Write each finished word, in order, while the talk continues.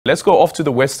Let's go off to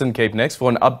the Western Cape next for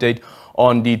an update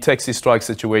on the taxi strike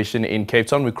situation in Cape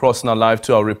Town. We cross now live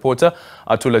to our reporter,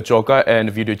 Atule Joka, and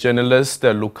video journalist,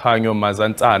 Lukhanyo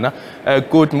Mazantsana.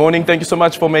 Good morning. Thank you so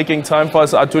much for making time for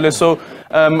us, Atule. So,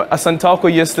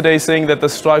 Santaco yesterday saying that the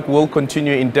strike will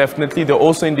continue indefinitely. They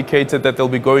also indicated that they'll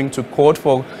be going to court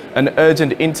for an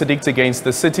urgent interdict against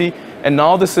the city. And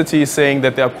now the city is saying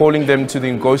that they are calling them to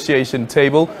the negotiation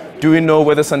table. Do we know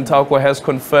whether Santaco has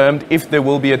confirmed if they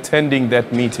will be attending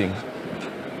that meeting?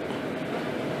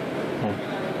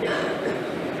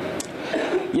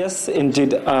 Yes,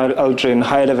 indeed, Aldrin.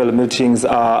 High-level meetings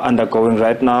are undergoing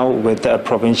right now with the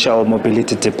Provincial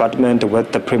Mobility Department,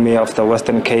 with the Premier of the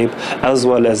Western Cape, as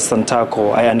well as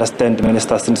Santaco. I understand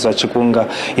Minister Sintiswa Chikunga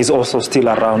is also still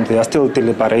around. They are still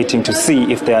deliberating to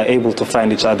see if they are able to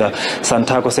find each other.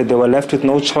 Santaco said they were left with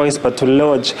no choice but to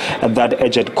lodge that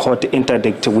urgent court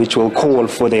interdict, which will call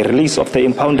for the release of the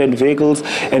impounded vehicles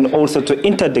and also to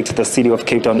interdict the city of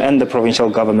Cape Town and the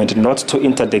provincial government not to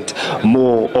interdict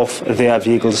more of their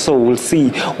vehicles. So we'll see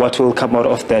what will come out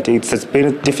of that. It's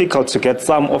been difficult to get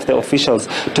some of the officials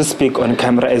to speak on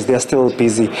camera as they're still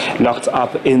busy, locked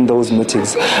up in those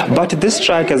meetings. But this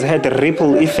strike has had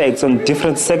ripple effects on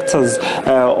different sectors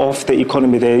of the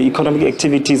economy. The economic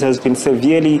activities has been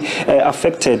severely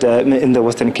affected in the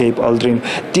Western Cape, Aldrin.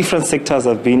 Different sectors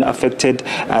have been affected.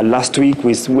 Last week,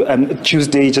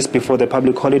 Tuesday, just before the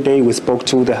public holiday, we spoke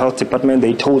to the health department.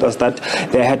 They told us that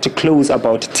they had to close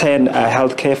about 10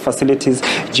 healthcare facilities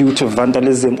due to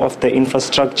vandalism of the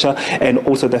infrastructure, and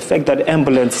also the fact that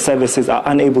ambulance services are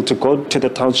unable to go to the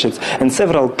townships, and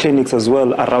several clinics as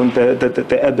well around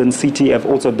the urban city have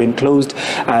also been closed.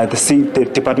 The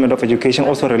Department of Education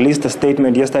also released a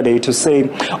statement yesterday to say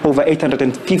over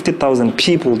 850,000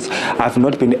 pupils have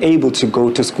not been able to go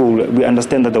to school. We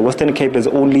understand that the Western Cape is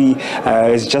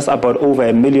just about over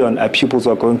 1 million pupils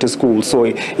who are going to school. So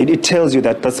it tells you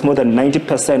that that's more than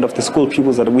 90% of the school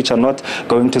pupils which are not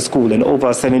going to school, and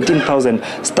over 17,000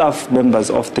 staff members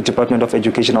of the Department of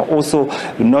Education are also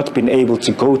not been able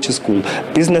to go to school.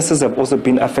 Businesses have also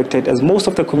been affected, as most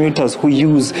of the commuters who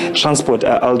use transport,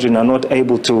 Aldrin, are not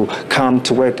able to come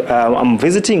to work. I'm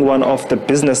visiting one of the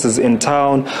businesses in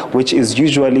town, which is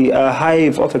usually a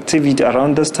hive of activity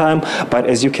around this time, but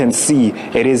as you can see,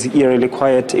 it is eerily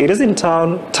quiet. It is in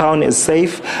town. Town is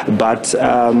safe, but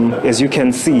as you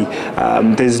can see,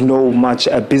 there's no much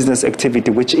business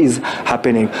activity which is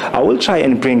happening. I will try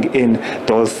and bring in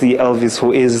Dorothy Elvis,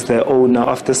 who is the owner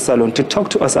of the salon, to talk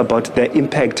to us about the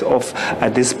impact of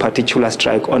this particular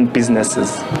strike on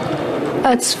businesses.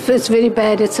 It's very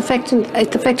bad. It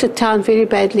affected town very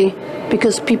badly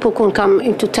because people can't come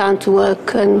into town to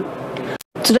work. And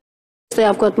today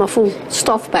I've got my full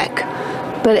staff back.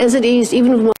 But as it is,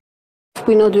 even with my staff,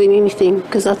 we're not doing anything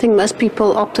because I think most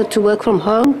people opted to work from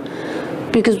home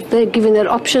because they're given that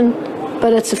option.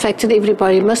 But it's affected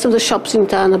everybody. Most of the shops in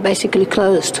town are basically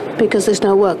closed because there's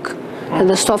no work and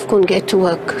the staff can't get to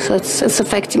work. So it's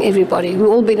affecting everybody. We've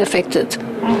all been affected.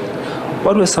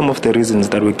 What were some of the reasons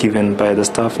that were given by the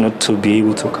staff not to be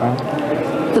able to come?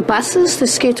 The buses, they're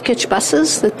scared to catch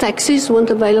buses. The taxis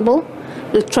weren't available.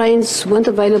 The trains weren't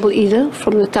available either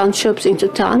from the townships into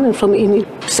town and from any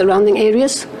surrounding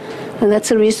areas. And that's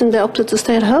the reason they opted to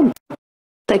stay at home.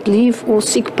 Take leave or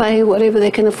sick pay, whatever they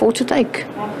can afford to take.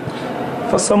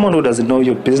 For someone who doesn't know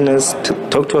your business,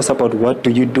 talk to us about what do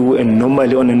you do, and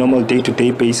normally on a normal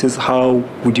day-to-day basis, how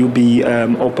would you be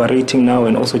operating now,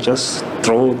 and also just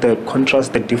draw the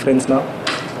contrast, the difference now?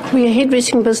 We're a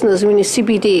hairdressing business. We're in a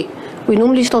CBD. We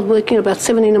normally start working about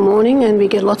 7 in the morning, and we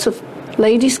get lots of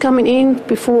ladies coming in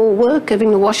before work,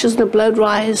 having the washers and the blow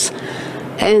dryers.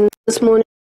 And this morning,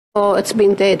 it's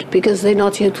been dead because they're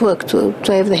not here at work to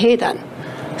have the hair done.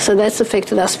 So that's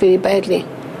affected us very badly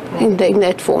in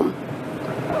that form.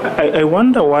 I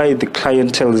wonder why the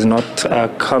clientele is not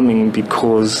coming,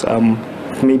 because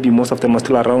maybe most of them are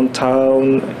still around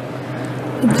town.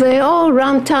 They are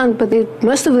around town, but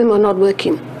most of them are not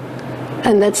working.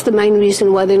 And that's the main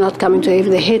reason why they're not coming to have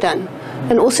their hair done.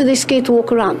 And also they're scared to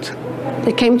walk around.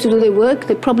 They came to do their work.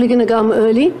 They're probably going to go home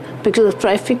early because of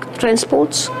traffic,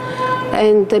 transports.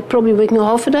 And they're probably working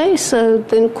half a day, so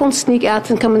they can't sneak out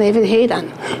and come and have their hair done.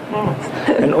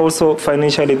 And also,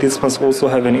 financially, this must also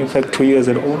have an impact to you as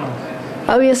an owner.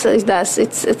 Oh yes, it does.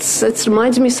 It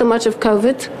reminds me so much of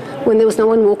COVID, when there was no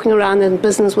one walking around and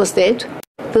business was dead.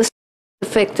 This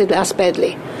affected us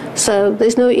badly. So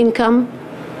there's no income,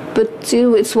 but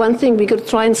it's one thing, we've got to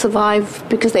try and survive,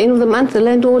 because at the end of the month, the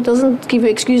landlord doesn't give you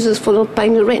excuses for not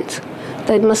paying the rent.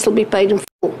 They must still be paid in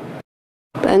full.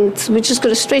 And we just got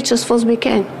to stretch as far as we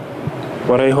can.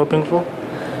 What are you hoping for?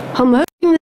 I'm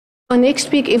hoping that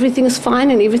next week everything is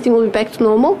fine and everything will be back to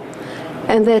normal,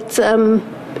 and that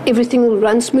everything will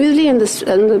run smoothly, and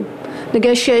the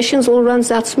negotiations all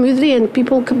runs out smoothly, and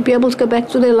people can be able to go back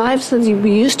to their lives as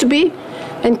we used to be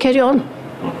and carry on.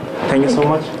 Thank you so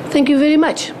much. Thank you very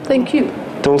much. Thank you.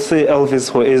 Dulce Elvis,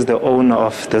 who is the owner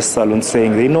of this salon,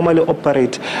 saying they normally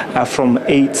operate from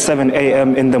 7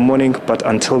 a.m. in the morning, but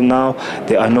until now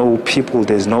there are no people,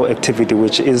 there's no activity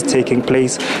which is taking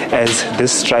place as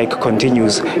this strike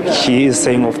continues. She is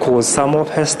saying, of course, some of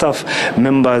her staff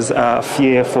members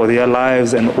fear for their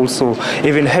lives, and also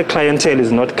even her clientele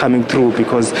is not coming through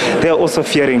because they are also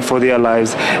fearing for their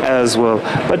lives as well.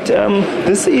 But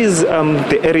this is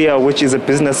the area which is a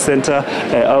business center,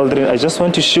 Aldrin. I just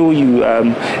want to show you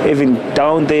even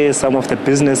down there, some of the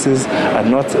businesses are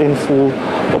not in full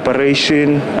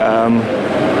operation.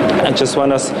 I just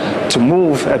want us to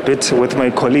move a bit with my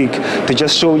colleague to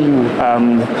just show you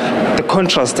the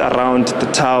contrast around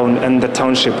the town and the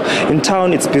township. In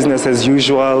town, it's business as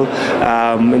usual.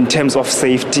 In terms of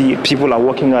safety, people are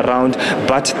walking around,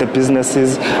 but the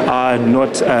businesses are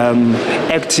not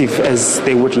active as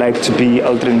they would like to be.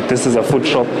 Aldrin, this is a food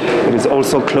shop. It is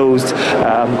also closed.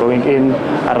 Going in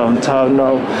around town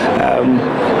now.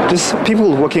 Just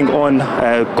people working on,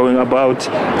 going about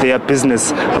their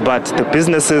business, but the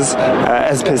businesses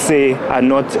as per se are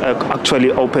not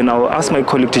actually open. I'll ask my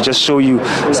colleague to just show you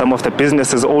some of the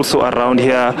businesses also around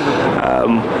here.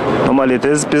 Normally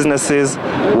these businesses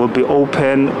will be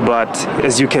open, but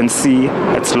as you can see,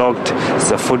 it's locked.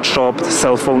 It's a food shop,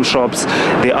 cell phone shops,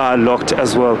 they are locked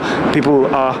as well. People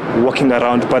are walking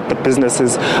around, but the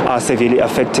businesses are severely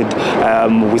affected.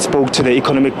 We spoke to the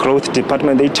Economic Growth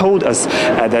Department. They told us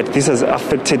that this has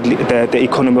affected the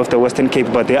economy of the Western Cape,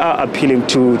 but they are appealing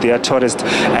to their tourists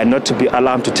not to be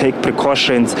allowed to take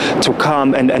precautions to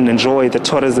come and enjoy the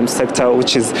tourism sector,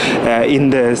 which is in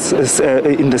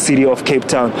the city of Cape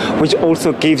Town, which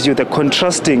also gives you the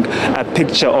contrasting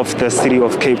picture of the city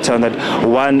of Cape Town, that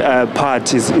one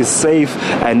part is safe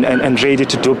and ready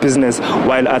to do business,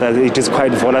 while others it is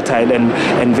quite volatile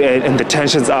and the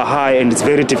tensions are high, and it's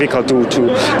very difficult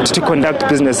to conduct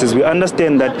businesses. We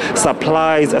understand that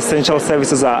supplies, essential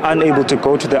services are unable to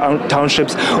go to the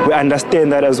townships. We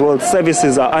understand that as well.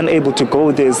 Services are unable to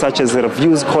go there, such as the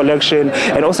refuse collection,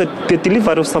 and also the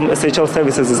delivery of some essential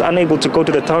services is unable to go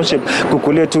to the township.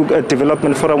 Guguletu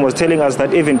Development Forum was telling us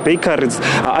that even bakeries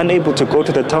are unable to go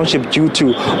to the township due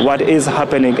to what is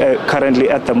happening currently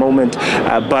at the moment.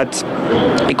 But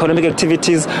economic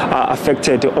activities are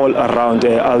affected all around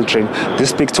Aldrin. This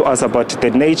speaks to us about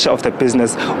the nature of the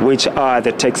business, which are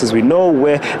the taxes. We know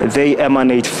where they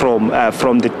emanate from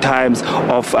the times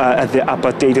of the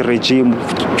apartheid regime,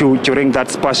 during that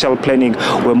spatial planning,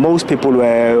 where most people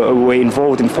were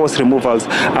involved in forced removals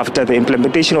after the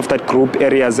implementation of that Group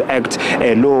Areas Act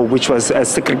law, which was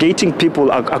segregating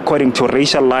people according to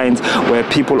racial lines, where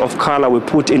people of color were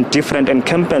put in different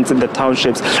encampments in the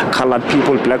townships. Colored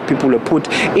people, black people were put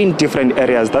in different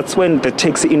areas. That's when the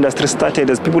taxi industry started,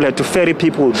 as people had to ferry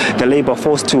people, the labor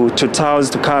force, to towns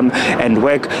to come and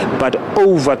work. But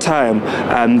over time,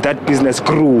 that business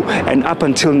grew, and up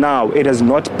until now, it has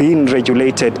not been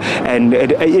regulated. And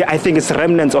I think it's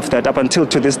remnants of that. Up until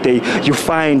to this day, you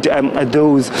find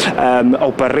those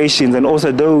operations and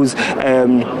also those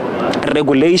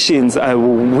regulations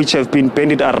which have been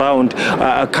bandied around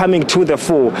coming to the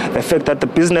fore. The fact that the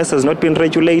business has not been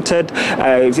regulated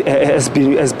has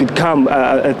become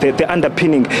the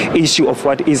underpinning issue of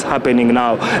what is happening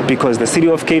now, because the city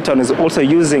of Cape Town is also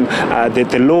using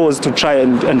the laws to try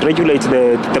and regulate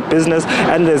the business,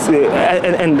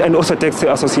 and also Taxi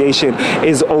Association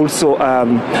is also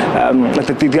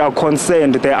they are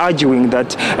concerned. They're arguing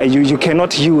that you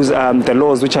cannot use the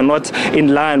laws which are not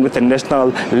in line with the National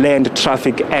Land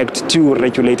Traffic Act to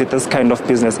regulate this kind of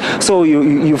business. So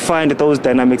you find those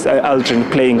dynamics,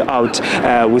 Aldrin, playing out.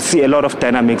 We see a lot of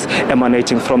dynamics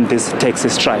emanating from this taxi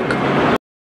strike.